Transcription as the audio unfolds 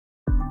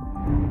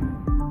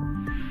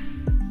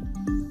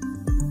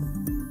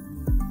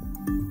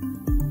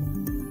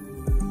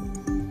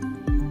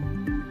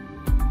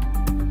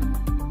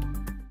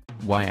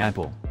why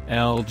Apple,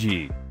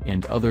 LG,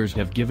 and others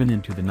have given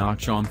into the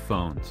notch on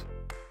phones.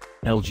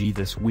 LG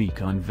this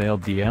week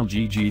unveiled the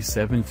LG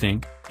G7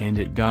 ThinQ, and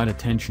it got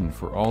attention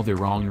for all the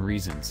wrong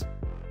reasons.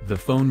 The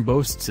phone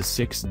boasts a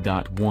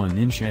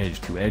 6.1-inch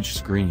edge-to-edge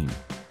screen.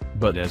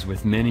 But as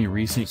with many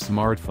recent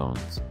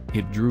smartphones,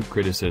 it drew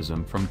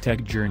criticism from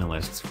tech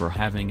journalists for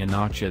having a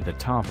notch at the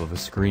top of a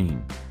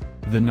screen.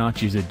 The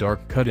notch is a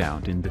dark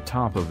cutout in the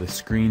top of the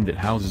screen that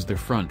houses the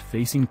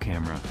front-facing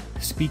camera,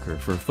 speaker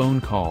for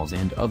phone calls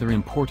and other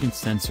important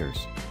sensors.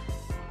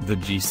 The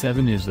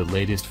G7 is the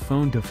latest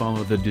phone to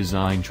follow the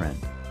design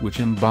trend, which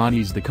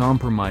embodies the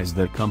compromise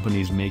that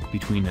companies make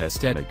between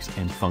aesthetics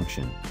and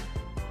function.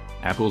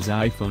 Apple's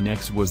iPhone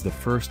X was the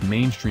first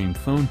mainstream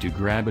phone to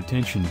grab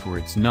attention for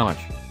its notch,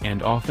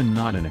 and often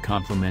not in a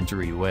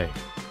complimentary way.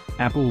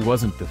 Apple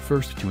wasn't the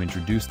first to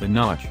introduce the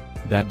notch.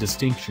 That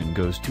distinction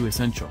goes to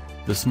Essential,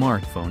 the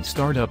smartphone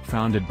startup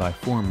founded by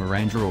former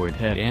Android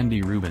head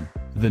Andy Rubin.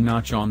 The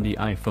notch on the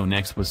iPhone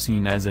X was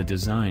seen as a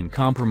design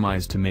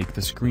compromise to make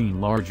the screen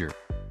larger.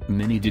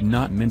 Many did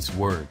not mince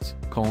words,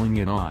 calling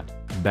it odd,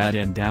 bad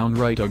and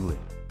downright ugly.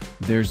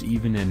 There's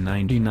even a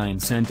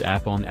 99-cent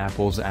app on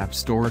Apple's App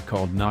Store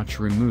called Notch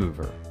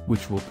Remover,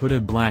 which will put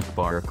a black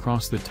bar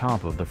across the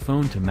top of the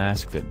phone to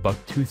mask that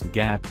buck-toothed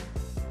gap.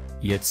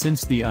 Yet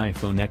since the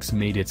iPhone X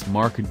made its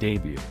market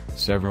debut,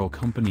 several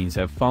companies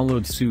have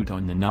followed suit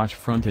on the notch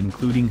front,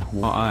 including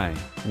Huawei,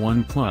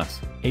 OnePlus,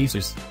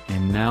 Asus,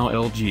 and now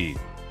LG.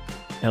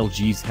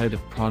 LG's head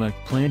of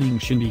product planning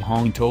Shindy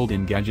Hong told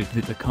Engadget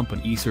that the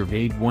company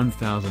surveyed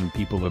 1,000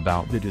 people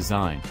about the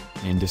design,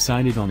 and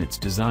decided on its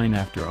design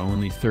after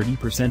only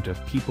 30%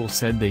 of people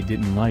said they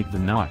didn't like the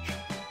notch.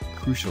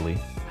 Crucially,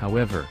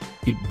 however,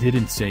 it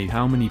didn't say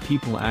how many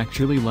people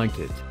actually liked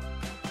it.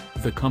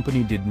 The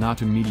company did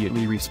not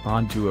immediately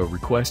respond to a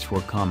request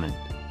for comment.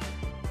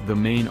 The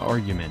main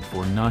argument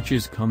for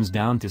notches comes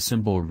down to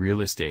simple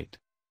real estate.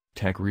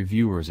 Tech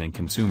reviewers and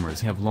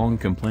consumers have long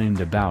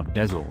complained about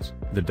bezels,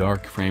 the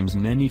dark frames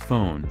many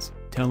phones,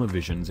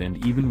 televisions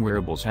and even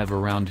wearables have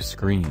around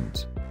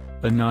screens.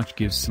 A notch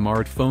gives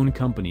smartphone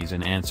companies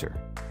an answer.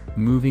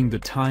 Moving the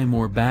time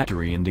or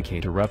battery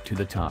indicator up to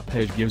the top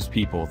edge gives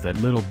people that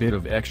little bit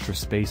of extra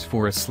space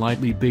for a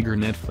slightly bigger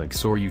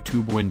Netflix or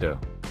YouTube window.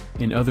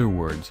 In other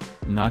words,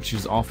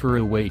 notches offer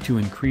a way to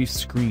increase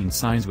screen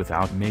size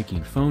without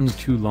making phones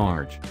too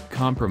large,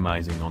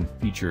 compromising on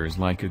features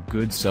like a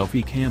good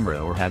selfie camera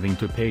or having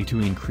to pay to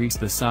increase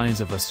the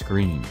size of a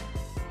screen.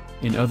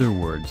 In other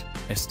words,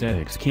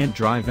 aesthetics can't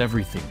drive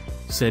everything,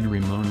 said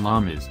Ramon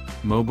Lamas,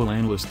 mobile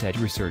analyst at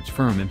research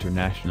firm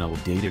International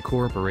Data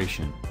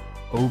Corporation.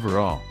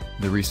 Overall,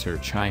 the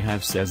research I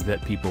have says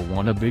that people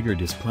want a bigger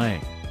display,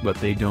 but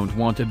they don't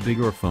want a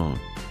bigger phone.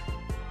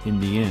 In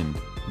the end,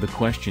 the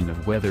question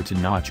of whether to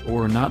notch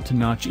or not to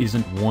notch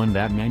isn't one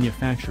that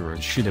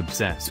manufacturers should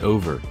obsess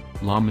over,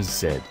 Lamas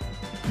said.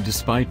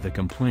 Despite the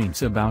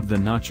complaints about the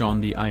notch on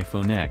the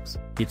iPhone X,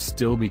 it's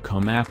still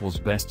become Apple's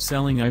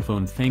best-selling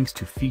iPhone thanks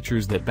to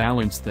features that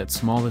balance that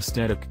small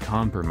aesthetic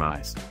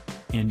compromise.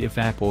 And if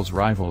Apple's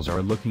rivals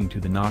are looking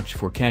to the notch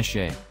for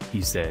cachet,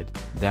 he said,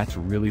 that's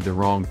really the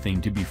wrong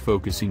thing to be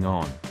focusing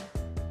on.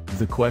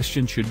 The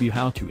question should be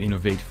how to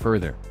innovate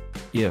further.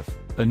 If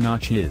a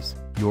notch is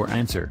your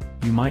answer,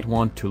 you might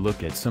want to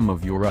look at some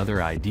of your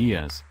other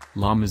ideas,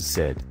 Lamas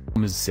said.